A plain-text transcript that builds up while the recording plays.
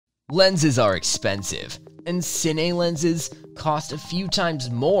Lenses are expensive, and Cine lenses cost a few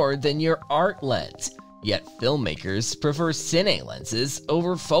times more than your art lens, yet filmmakers prefer Cine lenses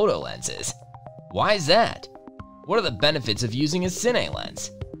over photo lenses. Why is that? What are the benefits of using a Cine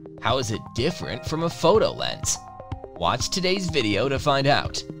lens? How is it different from a photo lens? Watch today's video to find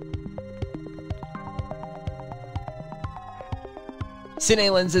out.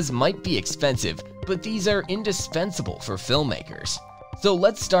 Cine lenses might be expensive, but these are indispensable for filmmakers. So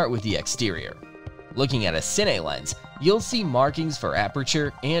let's start with the exterior. Looking at a Cine lens, you'll see markings for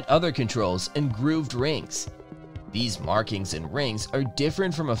aperture and other controls and grooved rings. These markings and rings are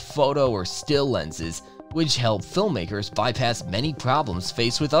different from a photo or still lenses, which help filmmakers bypass many problems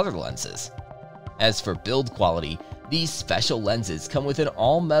faced with other lenses. As for build quality, these special lenses come with an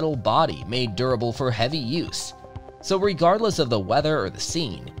all-metal body made durable for heavy use. So regardless of the weather or the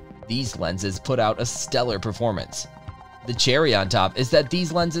scene, these lenses put out a stellar performance. The cherry on top is that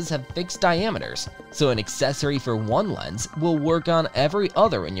these lenses have fixed diameters, so an accessory for one lens will work on every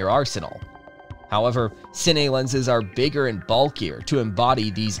other in your arsenal. However, Cine lenses are bigger and bulkier to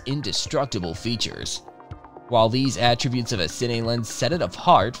embody these indestructible features. While these attributes of a Cine lens set it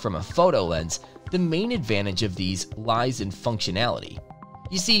apart from a photo lens, the main advantage of these lies in functionality.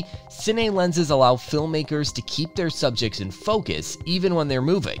 You see, Cine lenses allow filmmakers to keep their subjects in focus even when they're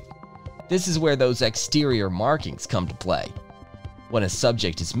moving. This is where those exterior markings come to play. When a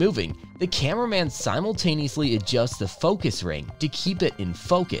subject is moving, the cameraman simultaneously adjusts the focus ring to keep it in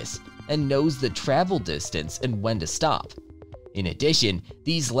focus and knows the travel distance and when to stop. In addition,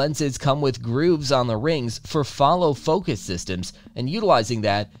 these lenses come with grooves on the rings for follow focus systems, and utilizing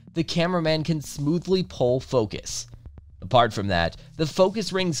that, the cameraman can smoothly pull focus. Apart from that, the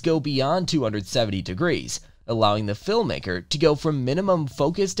focus rings go beyond 270 degrees, allowing the filmmaker to go from minimum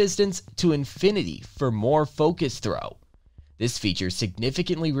focus distance to infinity for more focus throw. This feature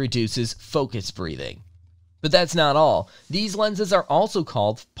significantly reduces focus breathing. But that's not all. These lenses are also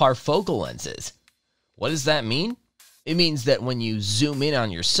called parfocal lenses. What does that mean? It means that when you zoom in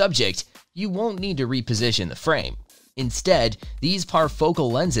on your subject, you won't need to reposition the frame. Instead, these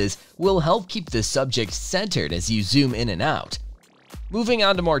parfocal lenses will help keep the subject centered as you zoom in and out. Moving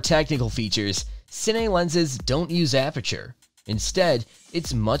on to more technical features, Cine lenses don't use aperture. Instead,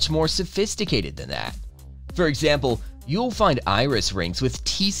 it's much more sophisticated than that. For example, you'll find iris rings with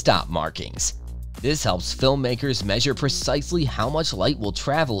T-stop markings. This helps filmmakers measure precisely how much light will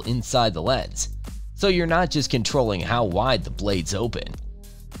travel inside the lens, so you're not just controlling how wide the blades open.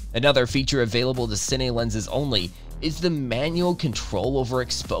 Another feature available to Cine lenses only is the manual control over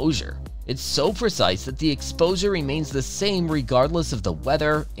exposure. It's so precise that the exposure remains the same regardless of the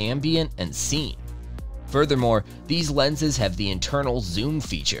weather, ambient, and scene. Furthermore, these lenses have the internal zoom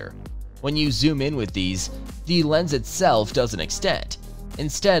feature. When you zoom in with these, the lens itself doesn't extend.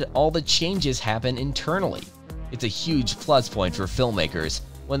 Instead, all the changes happen internally. It's a huge plus point for filmmakers.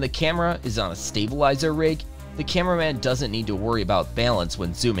 When the camera is on a stabilizer rig, the cameraman doesn't need to worry about balance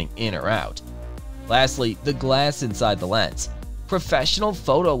when zooming in or out. Lastly, the glass inside the lens. Professional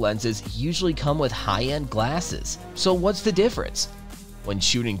photo lenses usually come with high-end glasses, so what's the difference? When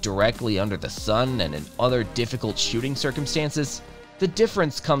shooting directly under the sun and in other difficult shooting circumstances, the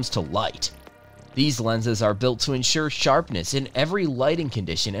difference comes to light. These lenses are built to ensure sharpness in every lighting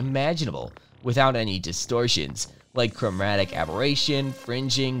condition imaginable, without any distortions, like chromatic aberration,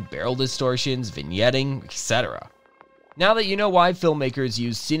 fringing, barrel distortions, vignetting, etc. Now that you know why filmmakers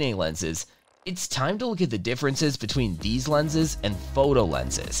use Cine lenses, it's time to look at the differences between these lenses and photo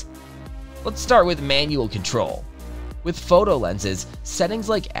lenses. Let's start with manual control. With photo lenses, settings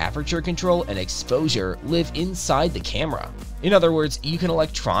like aperture control and exposure live inside the camera. In other words, you can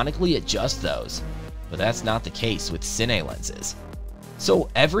electronically adjust those. But that's not the case with Cine lenses. So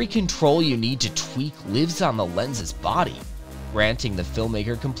every control you need to tweak lives on the lens's body, granting the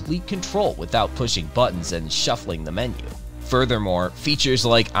filmmaker complete control without pushing buttons and shuffling the menu. Furthermore, features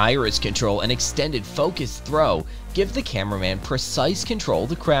like iris control and extended focus throw give the cameraman precise control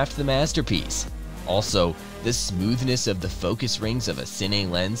to craft the masterpiece. Also, the smoothness of the focus rings of a Cine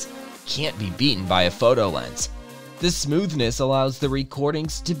lens can't be beaten by a photo lens. The smoothness allows the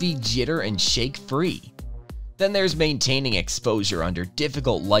recordings to be jitter and shake free. Then there's maintaining exposure under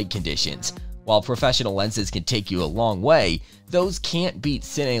difficult light conditions. While professional lenses can take you a long way, those can't beat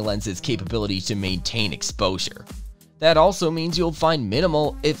Cine lenses' capability to maintain exposure. That also means you'll find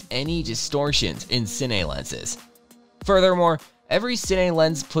minimal, if any, distortions in Cine lenses. Furthermore, every Cine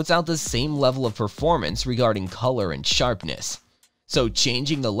lens puts out the same level of performance regarding color and sharpness, so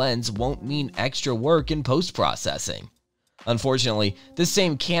changing the lens won't mean extra work in post-processing. Unfortunately, the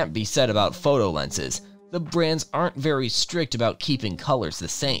same can't be said about photo lenses. the brands aren't very strict about keeping colors the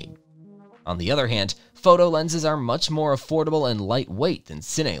same. On the other hand, photo lenses are much more affordable and lightweight than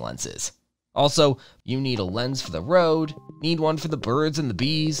Cine lenses. Also, you need a lens for the road, need one for the birds and the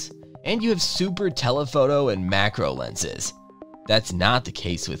bees, and you have super telephoto and macro lenses. That's not the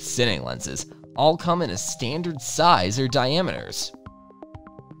case with Cine lenses, all come in a standard size or diameters.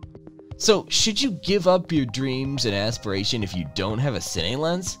 So, should you give up your dreams and aspiration if you don't have a Cine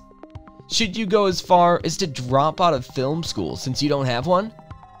lens? Should you go as far as to drop out of film school since you don't have one?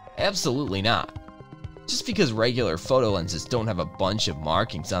 Absolutely not. Just because regular photo lenses don't have a bunch of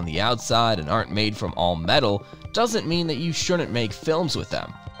markings on the outside and aren't made from all metal doesn't mean that you shouldn't make films with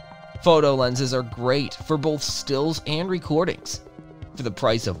them. Photo lenses are great for both stills and recordings. For the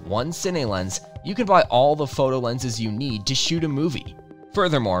price of one Cine lens, you can buy all the photo lenses you need to shoot a movie.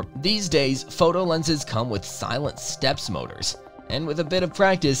 Furthermore, these days, photo lenses come with silent steps motors, and with a bit of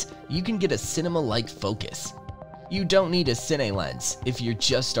practice, you can get a cinema-like focus. You don't need a Cine lens if you're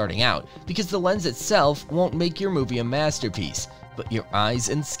just starting out, because the lens itself won't make your movie a masterpiece, but your eyes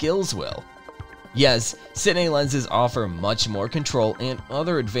and skills will. Yes, Cine lenses offer much more control and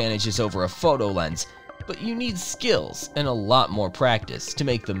other advantages over a photo lens, but you need skills and a lot more practice to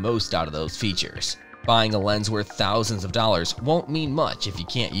make the most out of those features. Buying a lens worth thousands of dollars won't mean much if you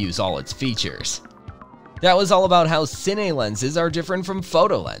can't use all its features. That was all about how Cine lenses are different from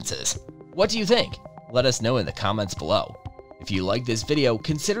photo lenses. What do you think? Let us know in the comments below. If you like this video,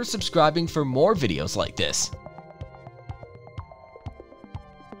 consider subscribing for more videos like this.